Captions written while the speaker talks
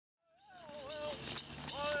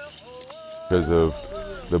because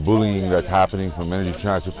of the bullying that's happening from energy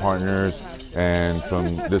transfer partners and from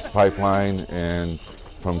this pipeline and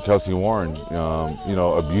from Kelsey Warren, you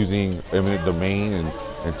know, abusing eminent domain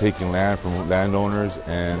and taking land from landowners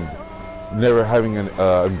and never having an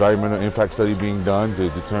environmental impact study being done to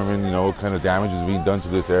determine, you know, what kind of damage is being done to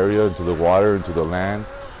this area, to the water, and to the land.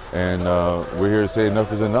 And we're here to say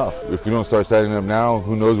enough is enough. If we don't start setting up now,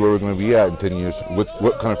 who knows where we're going to be at in 10 years?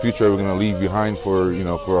 What kind of future are we going to leave behind for, you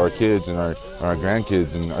know, for our kids and our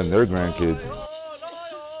grandkids and their grandkids?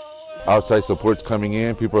 Outside support's coming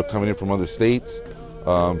in. People are coming in from other states.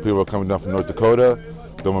 People are coming down from North Dakota.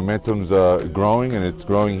 The momentum's growing, and it's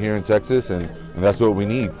growing here in Texas, and that's what we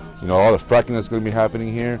need. You know, all the fracking that's going to be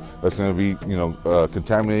happening here, that's going to be, you know,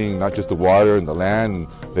 contaminating not just the water and the land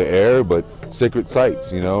and the air, but sacred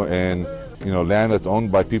sites, you know, and, you know, land that's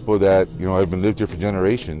owned by people that, you know, have been lived here for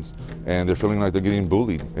generations, and they're feeling like they're getting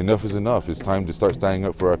bullied. Enough is enough. It's time to start standing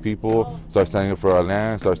up for our people, start standing up for our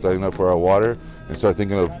land, start standing up for our water, and start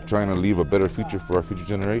thinking of trying to leave a better future for our future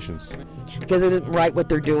generations. Because it isn't right what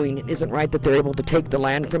they're doing. It isn't right that they're able to take the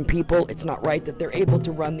land from people. It's not right that they're able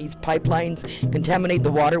to run these pipelines, contaminate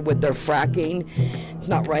the water with their fracking. It's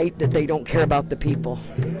not right that they don't care about the people.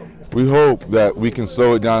 We hope that we can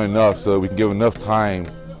slow it down enough so that we can give enough time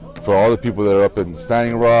for all the people that are up in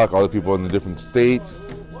Standing Rock, all the people in the different states,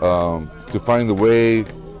 to find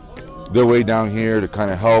their way down here to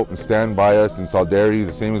kind of help and stand by us in solidarity,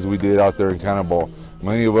 the same as we did out there in Cannonball.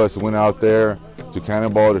 Many of us went out there to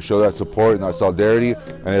Cannonball to show that support and that solidarity,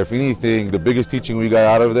 and if anything, the biggest teaching we got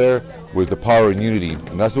out of there was the power and unity,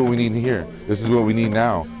 and that's what we need here. This is what we need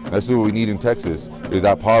now. That's what we need in Texas, is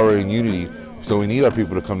that power and unity. So we need our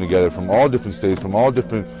people to come together from all different states, from all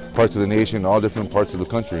different parts of the nation, all different parts of the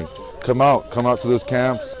country. Come out to those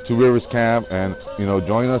camps, Two Rivers Camp, and, you know,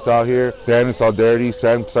 join us out here, stand in solidarity,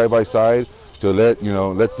 stand side by side to let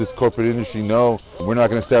this corporate industry know we're not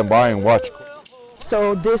going to stand by and watch.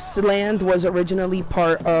 So this land was originally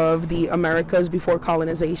part of the Americas before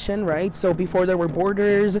colonization, right? So before there were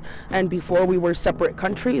borders and before we were separate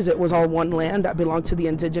countries, it was all one land that belonged to the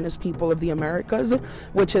indigenous people of the Americas,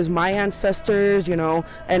 which is my ancestors, you know,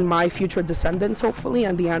 and my future descendants, hopefully,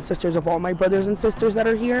 and the ancestors of all my brothers and sisters that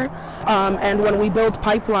are here. And when we build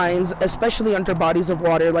pipelines, especially under bodies of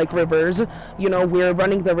water like rivers, you know, we're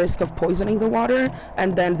running the risk of poisoning the water,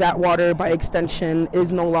 and then that water, by extension,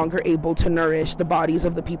 is no longer able to nourish the bodies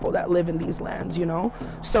of the people that live in these lands, you know?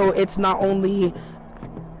 So it's not only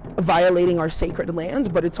violating our sacred lands,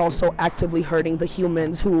 but it's also actively hurting the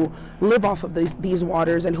humans who live off of these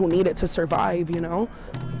waters and who need it to survive, you know?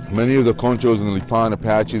 Many of the Conchos and the Lipan,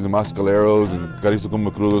 Apaches, and Mascaleros, and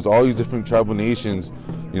Carrizo-Kumacrudos, all these different tribal nations,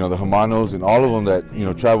 you know, the Hamanos, and all of them that, you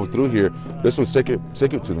know, travel through here, this was sacred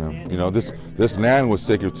to them. You know, this land was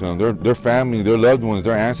sacred to them. Their family, their loved ones,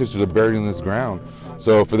 their ancestors are buried in this ground.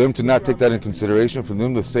 So for them to not take that in consideration, for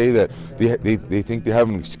them to say that they think they have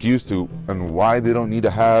an excuse to and why they don't need to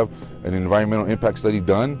have an environmental impact study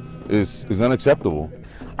done is unacceptable.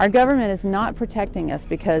 Our government is not protecting us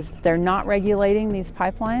because they're not regulating these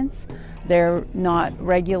pipelines. They're not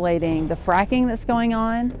regulating the fracking that's going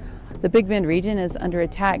on. The Big Bend region is under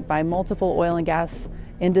attack by multiple oil and gas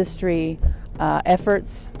industry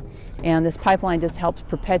efforts, and this pipeline just helps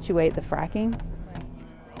perpetuate the fracking.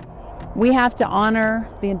 We have to honor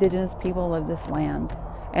the indigenous people of this land,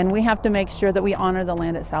 and we have to make sure that we honor the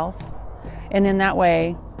land itself, and in that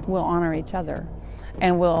way we'll honor each other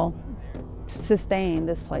and we'll sustain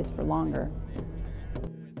this place for longer.